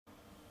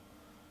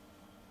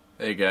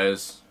Hey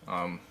guys,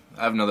 I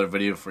have another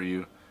video for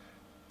you.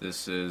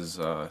 This is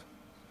the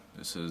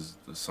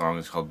song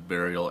is called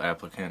Burial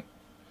Applicant,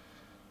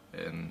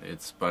 and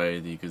it's by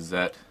the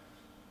Gazette.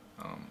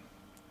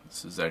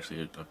 This is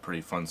actually a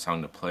pretty fun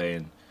song to play,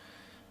 and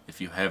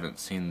if you haven't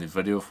seen the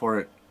video for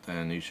it,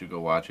 then you should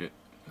go watch it,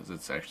 because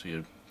it's actually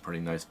a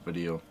pretty nice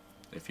video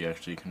if you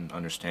actually can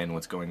understand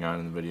what's going on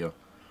in the video.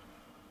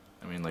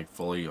 I mean, like,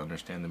 fully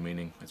understand the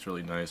meaning. It's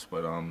really nice.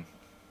 But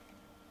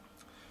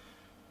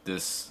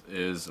this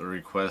is a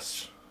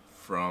request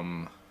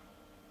from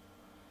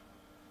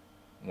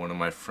one of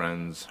my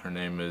friends. Her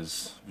name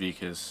is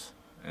Vikas,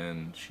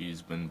 and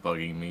she's been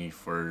bugging me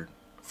for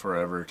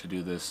forever to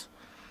do this.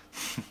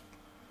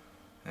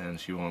 And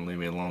she won't leave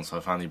me alone, so I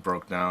finally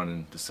broke down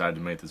and decided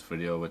to make this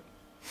video.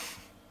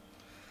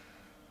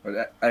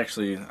 But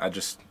actually, I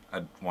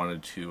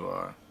wanted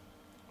to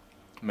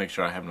make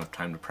sure I have enough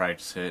time to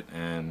practice it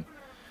and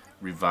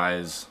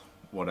revise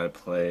what I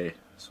play,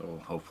 so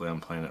hopefully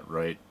I'm playing it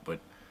right. But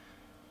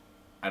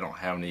I don't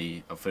have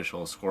any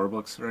official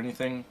scorebooks or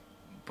anything,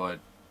 but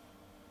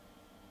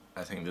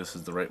I think this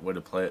is the right way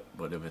to play it.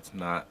 But if it's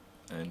not,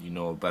 and you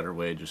know a better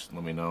way, just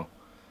let me know.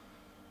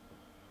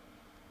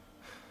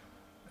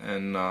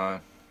 And yeah,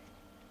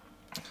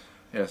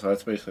 so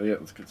that's basically it.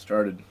 Let's get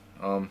started.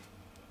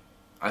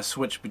 I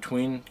switch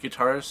between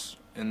guitarists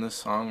in this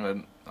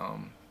song.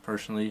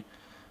 Personally,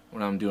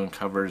 when I'm doing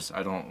covers,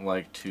 I don't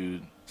like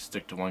to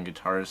stick to one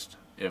guitarist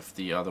if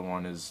the other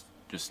one is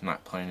just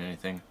not playing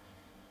anything.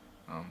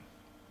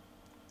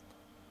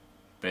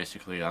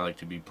 Basically, I like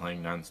to be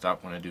playing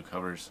non-stop when I do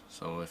covers,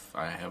 so if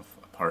I have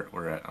a part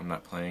where I'm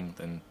not playing,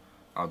 then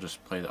I'll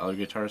just play the other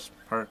guitarist's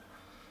part.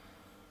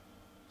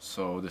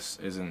 So this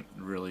isn't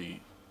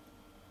really,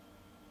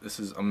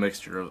 this is a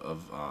mixture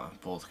of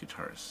both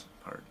guitarists'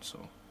 parts.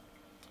 So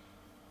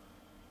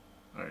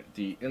alright,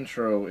 the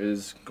intro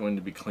is going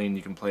to be clean.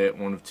 You can play it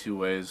one of two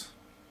ways.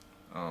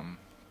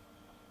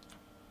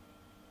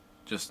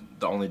 Just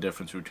the only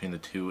difference between the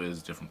two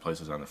is different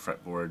places on the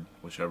fretboard,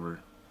 whichever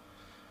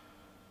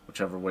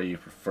way you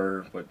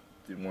prefer. But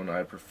the one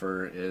I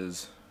prefer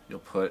is you'll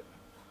put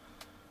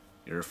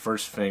your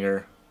first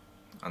finger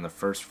on the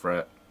first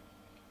fret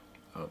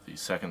of the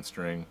second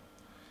string.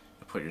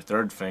 You'll put your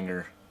third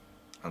finger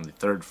on the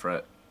third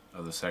fret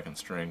of the second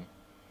string,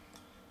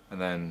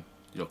 and then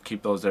you'll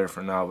keep those there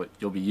for now, but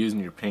you'll be using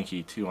your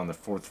pinky too on the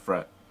fourth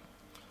fret.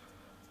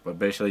 But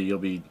basically you'll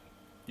be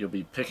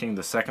picking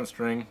the second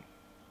string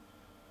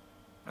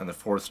and the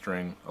fourth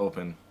string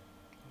open.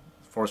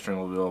 The fourth string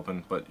will be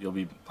open, but you'll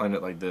be playing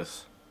it like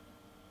this.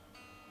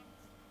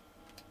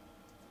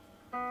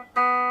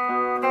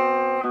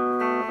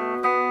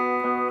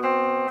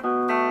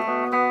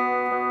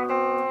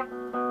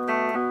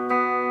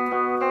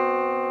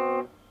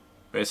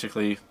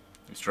 Basically, you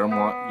strum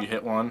one, you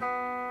hit one,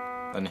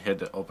 then you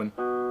hit it open.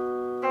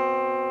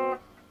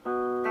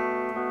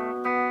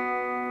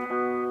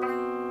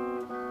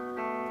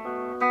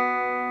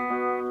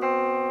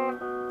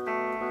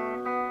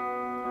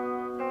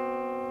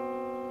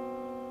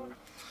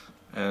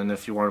 And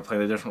if you want to play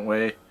it a different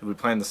way, you'll be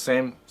playing the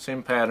same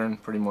pattern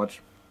pretty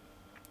much,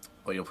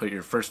 but you'll put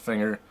your first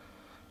finger,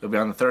 you'll be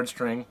on the third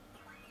string,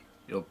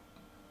 you'll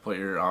put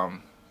your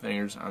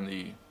fingers on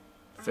the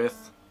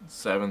 5th,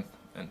 7th,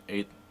 and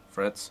 8th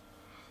frets,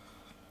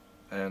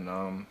 and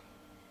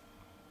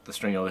the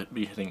string you'll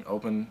be hitting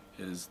open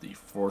is the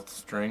 4th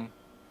string,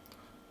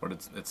 but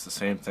it's the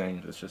same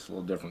thing, it's just a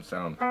little different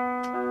sound.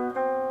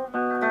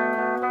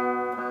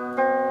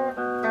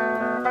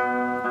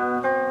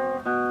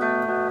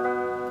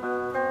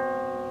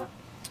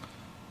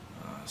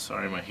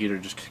 Sorry, my heater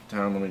just kicked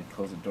down. Let me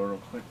close the door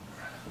real quick.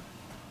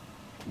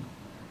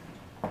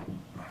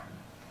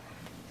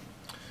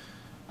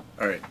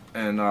 Alright,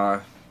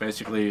 and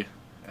basically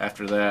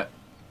after that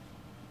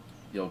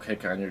you'll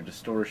kick on your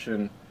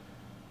distortion,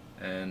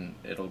 and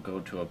it'll go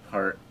to a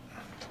part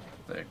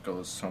that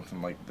goes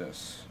something like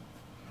this.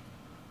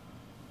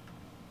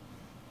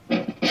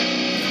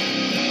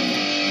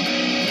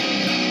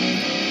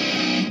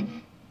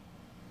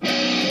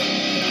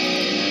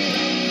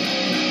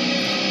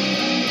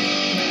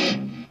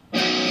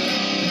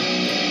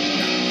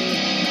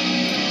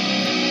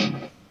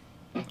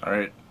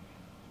 Alright,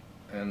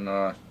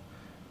 and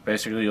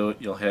basically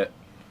you'll hit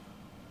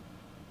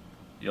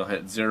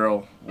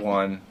 0,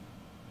 1,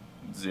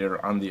 0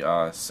 on the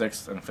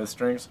 6th and 5th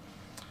strings.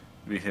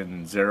 You'll be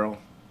hitting 0,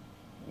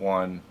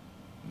 1,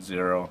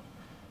 0.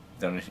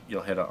 Then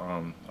you'll hit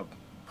a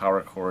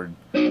power chord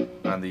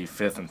on the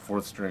 5th and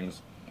 4th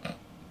strings,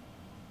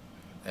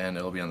 and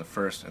it'll be on the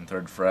 1st and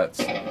 3rd frets.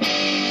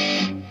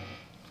 And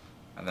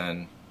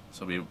then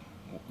so it'll be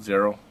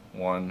 0,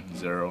 1,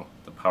 0,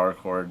 the power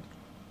chord,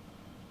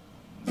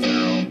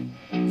 0,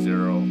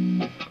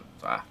 0,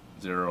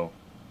 0,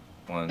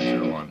 1,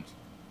 0, 1.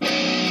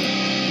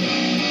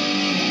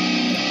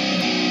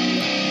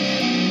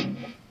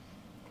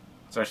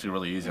 It's actually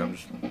really easy. I'm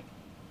just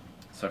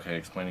suck at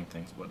explaining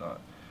things, but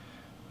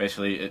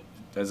basically it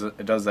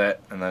does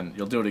that, and then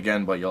you'll do it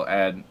again, but you'll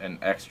add an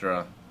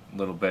extra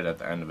little bit at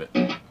the end of it.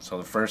 So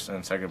the first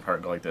and second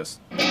part go like this.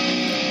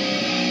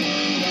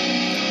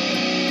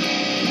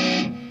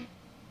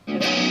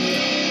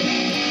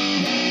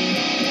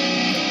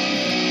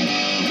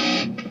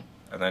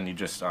 And then you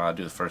just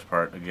do the first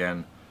part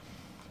again,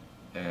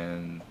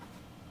 and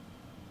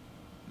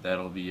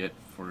that'll be it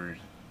for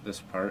this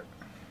part.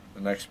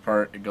 The next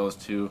part, it goes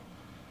to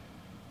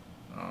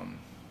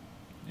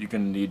you're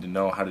going to need to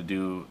know how to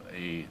do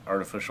a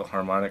artificial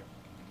harmonic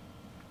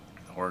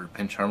or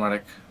pinch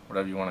harmonic,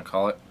 whatever you want to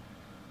call it.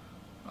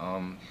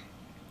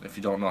 If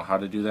you don't know how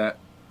to do that,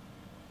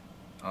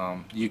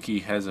 Yuki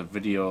has a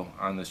video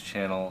on this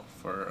channel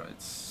for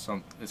it's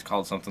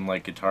called something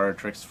like Guitar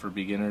Tricks for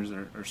Beginners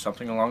or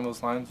something along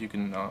those lines. You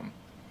can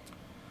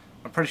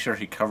I'm pretty sure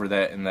he covered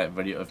that in that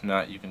video. If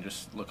not, you can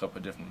just look up a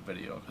different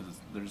video because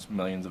there's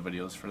millions of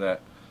videos for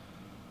that.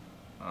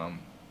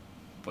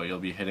 But you'll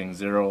be hitting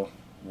 0,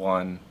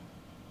 1,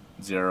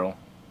 0,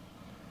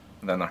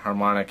 and then the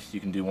harmonic you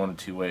can do one of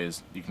two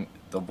ways.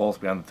 They'll both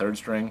be on the 3rd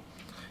string.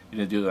 You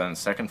can do that on the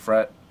 2nd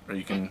fret, or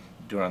you can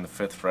do it on the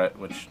 5th fret,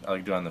 which I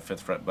like doing on the 5th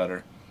fret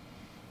better.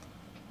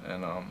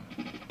 And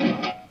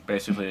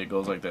basically it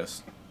goes like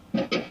this.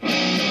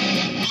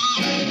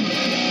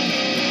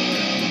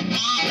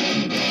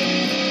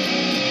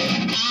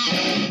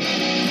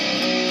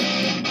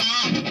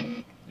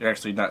 You're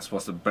actually not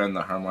supposed to bend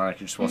the harmonic,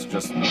 you're supposed to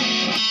just...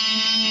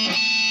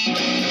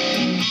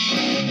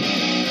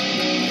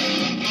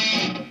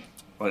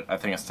 But I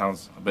think it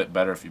sounds a bit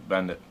better if you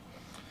bend it.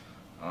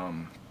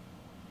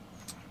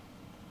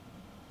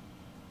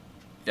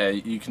 Yeah,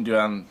 you can do it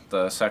on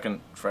the 2nd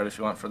fret if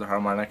you want for the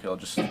harmonic. It'll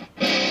just...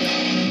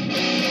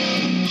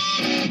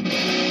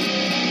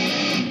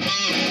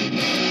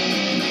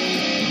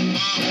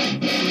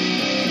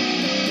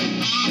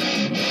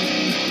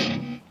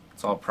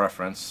 It's all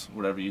preference,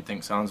 whatever you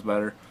think sounds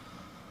better.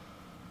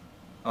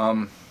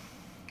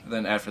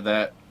 Then after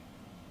that,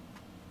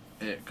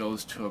 it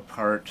goes to a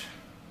part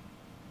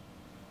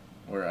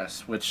where I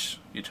switch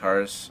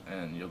guitars,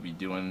 and you'll be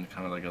doing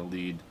kind of like a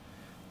lead.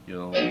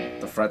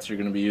 The frets you're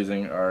going to be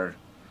using are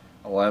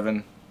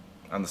 11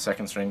 on the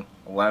 2nd string,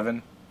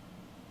 11,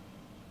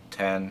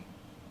 10,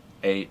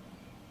 8,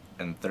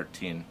 and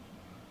 13.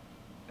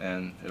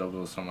 And it'll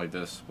go something like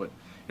this. But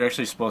you're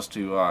actually supposed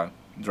to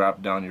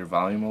drop down your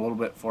volume a little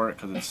bit for it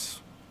because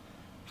it's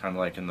kind of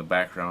like in the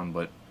background,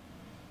 but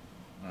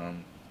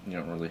you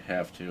don't really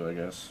have to, I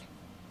guess.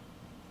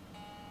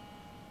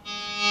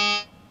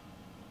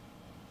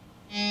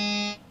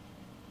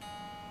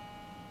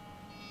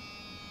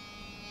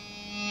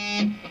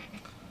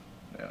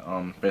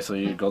 Yeah,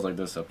 basically it goes like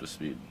this up to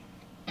speed.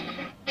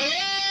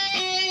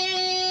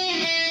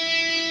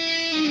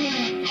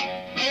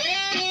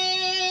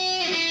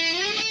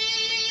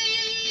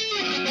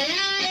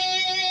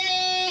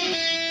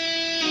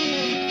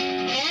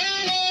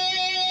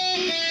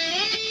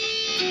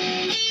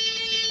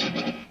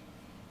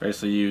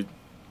 Basically you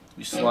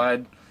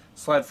slide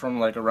from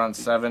like around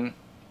 7,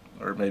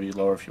 or maybe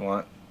lower if you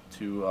want,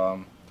 to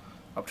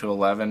up to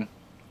 11,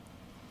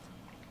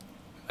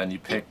 and you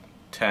pick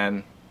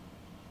 10,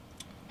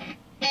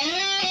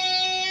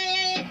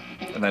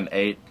 and then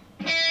 8,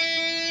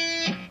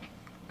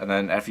 and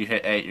then after you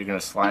hit 8 you're going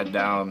to slide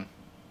down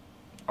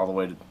all the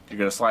way to, you're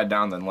going to slide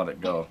down then let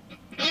it go.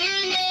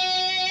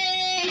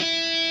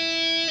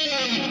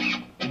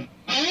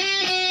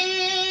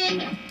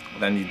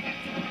 Then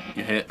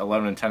you hit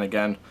 11 and 10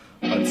 again,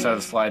 but instead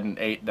of sliding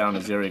 8 down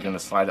to 0, you're going to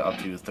slide it up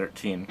to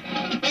 13.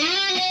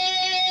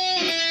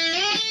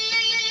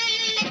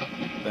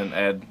 Then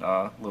add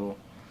a little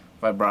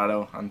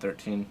vibrato on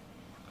 13,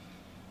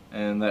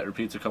 and that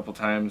repeats a couple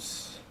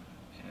times,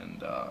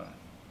 and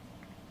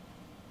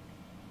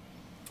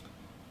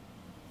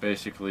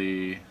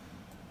basically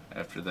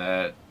after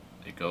that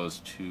it goes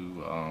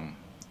to,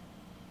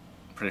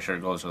 pretty sure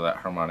it goes to that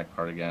harmonic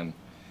part again.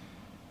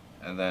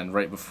 And then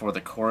right before the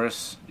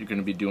chorus, you're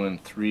going to be doing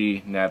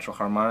 3 natural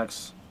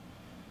harmonics,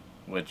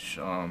 which,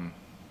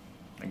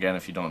 again,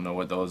 if you don't know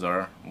what those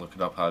are, look it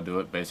up how to do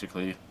it.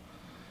 Basically,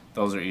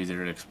 those are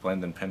easier to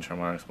explain than pinch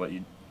harmonics, but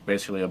you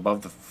basically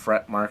above the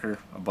fret marker,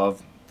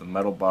 above the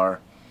metal bar,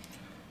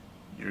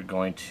 you're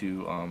going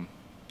to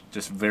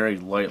just very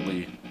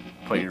lightly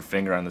put your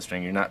finger on the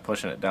string. You're not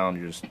pushing it down,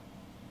 you're just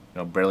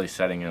barely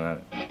setting in on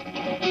it.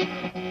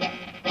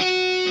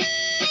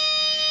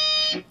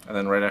 And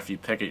then right after you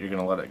pick it, you're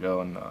going to let it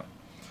go. And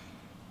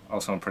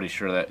also I'm pretty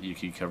sure that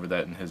Yuki covered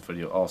that in his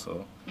video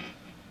also.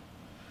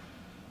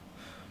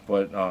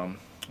 But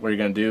what you're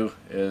going to do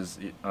is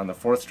on the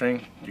 4th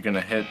string, you're going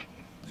to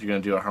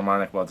do a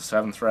harmonic about the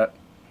 7th fret.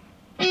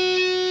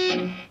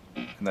 And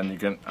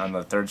then on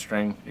the 3rd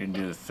string, you can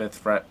do the 5th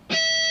fret.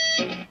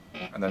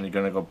 And then you're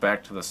going to go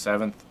back to the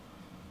 7th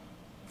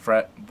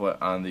fret,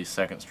 but on the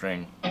 2nd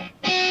string.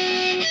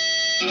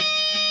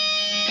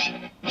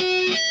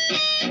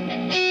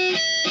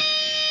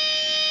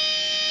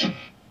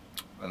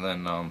 And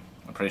then I'm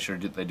pretty sure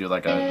they do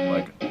like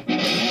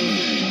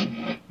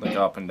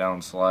up and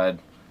down slide,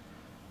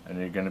 and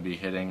you're going to be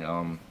hitting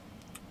a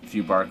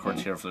few bar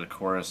chords here for the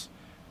chorus.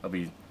 It'll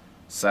be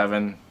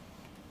 7,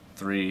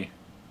 3,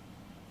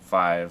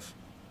 5,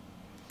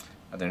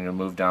 and then you'll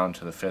move down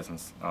to the 5th and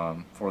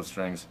 4th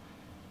strings,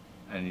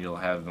 and you'll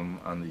have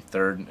them on the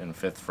 3rd and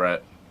 5th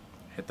fret.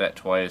 Hit that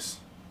twice,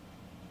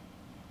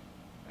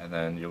 and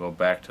then you'll go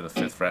back to the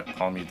 5th fret,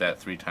 palm mute that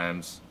 3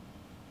 times,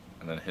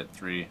 and then hit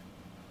 3,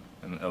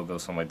 and it'll go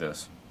something like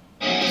this.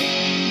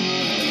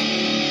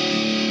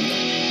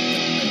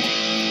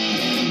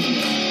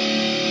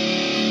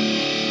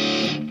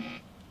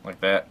 Like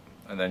that,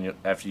 and then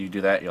after you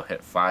do that, you'll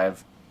hit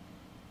 5,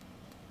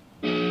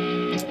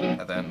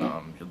 and then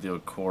you'll do a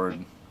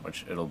chord,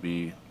 which it'll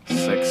be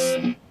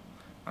 6.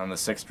 On the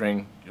 6th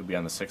string, you'll be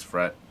on the 6th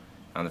fret.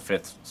 On the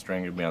 5th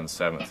string, you'll be on the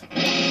 7th.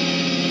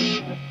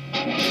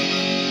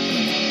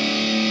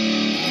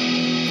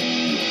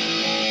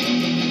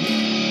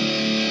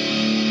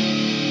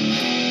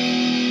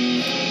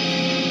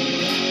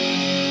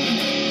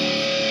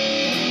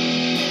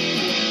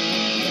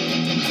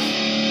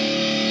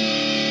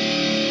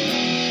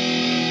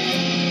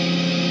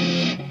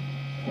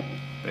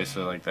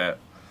 Basically like that.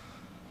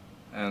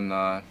 And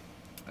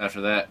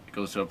after that, it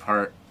goes to a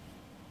part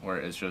where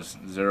it's just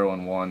 0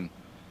 and 1.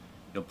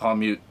 You'll palm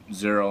mute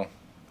 0,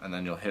 and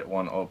then you'll hit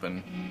 1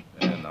 open,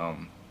 and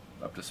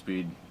up to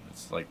speed,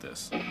 it's like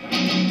this.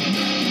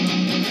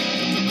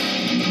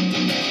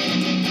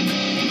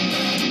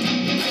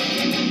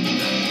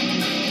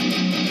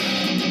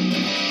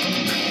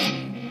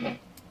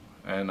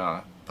 And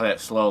play it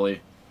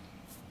slowly,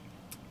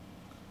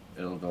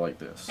 it'll go like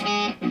this.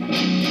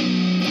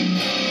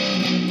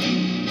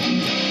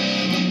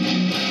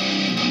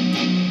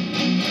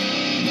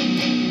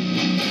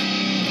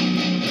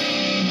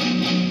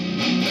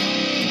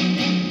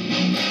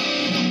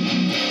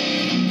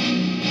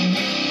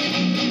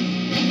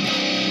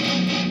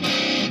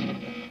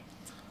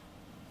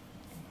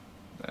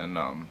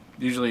 And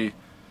usually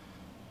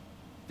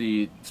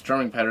the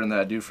strumming pattern that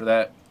I do for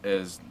that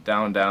is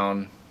down,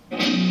 down,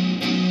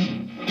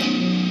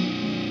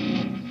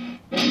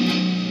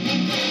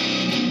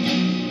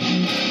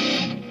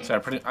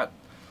 so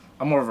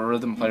I'm more of a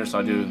rhythm player, so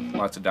I do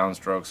lots of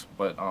downstrokes,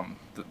 but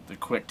the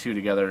quick 2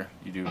 together,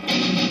 you do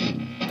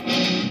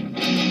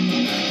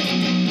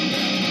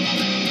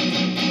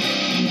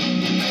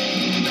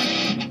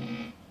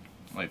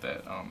like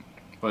that,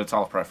 but it's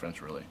all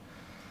preference really.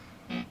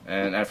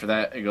 And after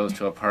that, it goes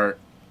to a part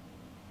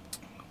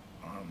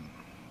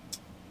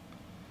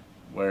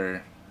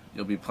where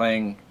you'll be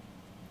playing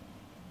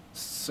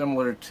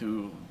similar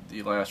to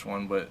the last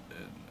one, but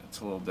it's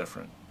a little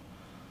different.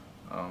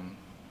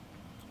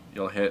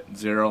 You'll hit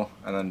 0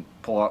 and then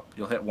pull up.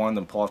 You'll hit 1,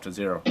 then pull off to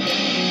 0.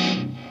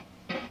 And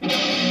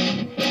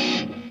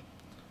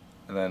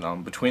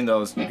then between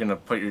those, you're gonna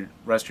put your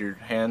rest of your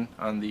hand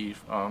on the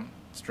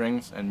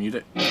strings and mute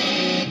it,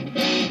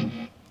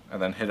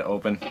 and then hit it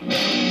open,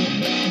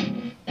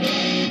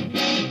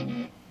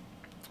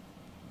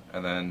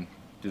 and then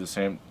do the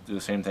same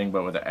thing,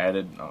 but with it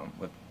added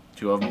with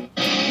 2 of them.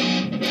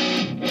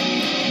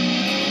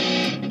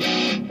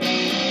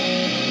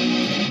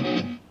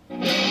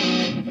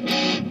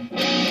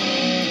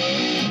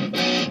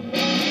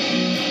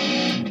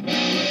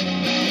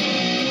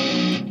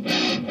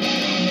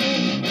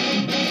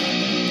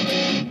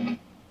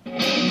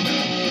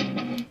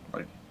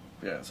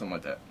 Yeah, something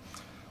like that.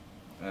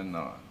 And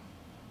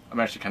I'm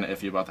actually kind of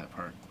iffy about that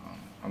part.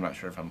 I'm not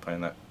sure if I'm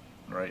playing that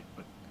right,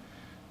 but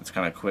it's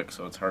kind of quick,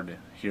 so it's hard to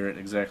hear it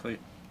exactly.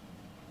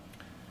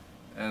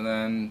 And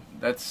then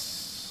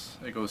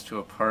it goes to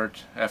a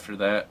part after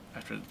that,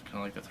 after kind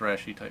of like the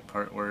thrashy type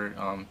part, where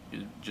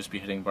you'd just be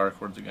hitting bar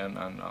chords again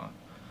on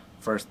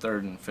 1st, 3rd,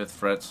 and 5th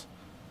frets.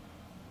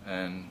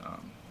 And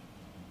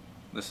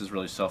this is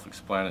really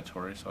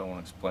self-explanatory, so I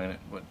won't explain it,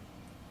 but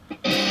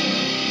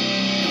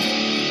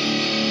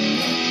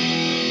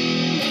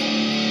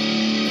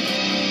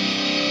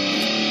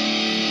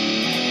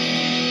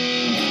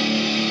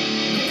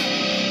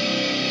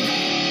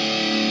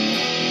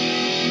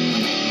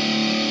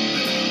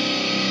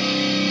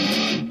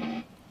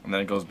and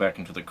then it goes back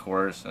into the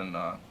chorus, and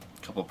a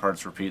couple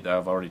parts repeat that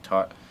I've already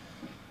taught.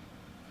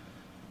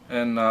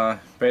 And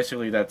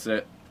basically that's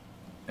it.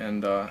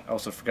 And I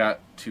also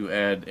forgot to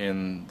add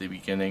in the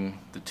beginning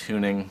the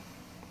tuning.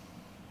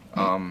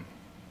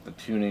 The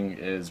tuning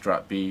is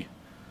drop B,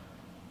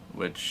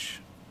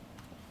 which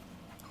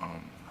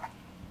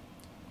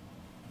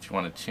if you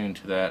want to tune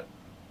to that,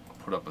 I'll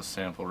put up a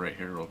sample right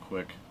here real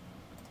quick.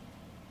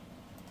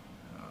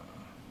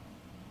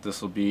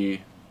 This will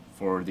be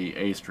for the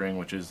A string,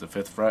 which is the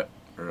 5th fret,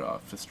 or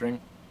 5th string.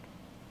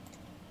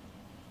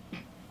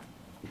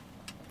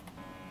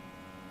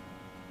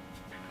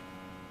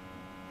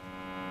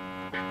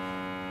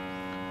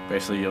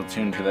 Basically, you'll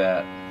tune to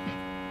that.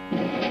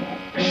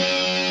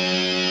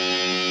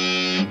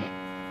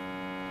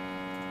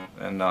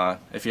 And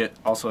if you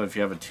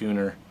have a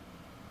tuner,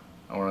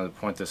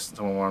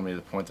 someone wanted me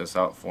to point this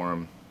out for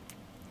him.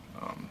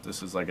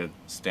 This is like a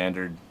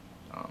standard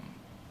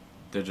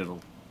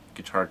digital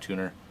guitar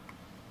tuner.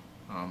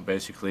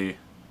 Basically,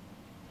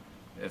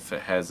 if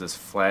it has this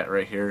flat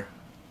right here,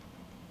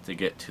 to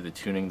get to the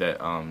tuning that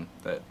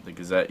that the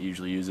Gazette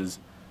usually uses,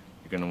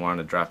 you're going to want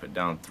to drop it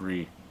down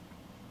 3.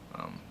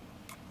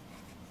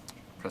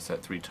 Press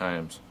that 3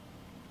 times,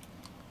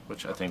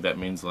 which I think that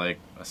means like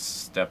a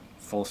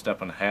full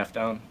step and a half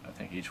down. I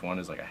think each one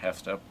is like a half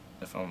step,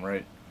 if I'm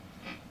right.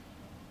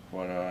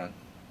 But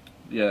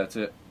yeah, that's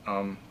it.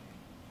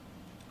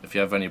 If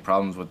you have any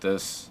problems with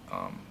this,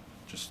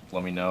 just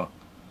let me know.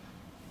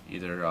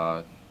 Either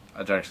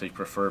I'd actually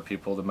prefer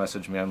people to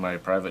message me on my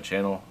private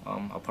channel.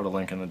 I'll put a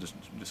link in the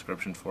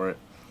description for it.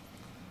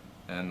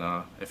 And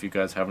if you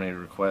guys have any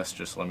requests,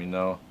 just let me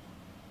know.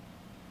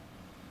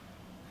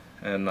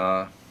 And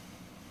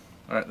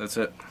alright, that's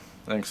it.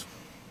 Thanks.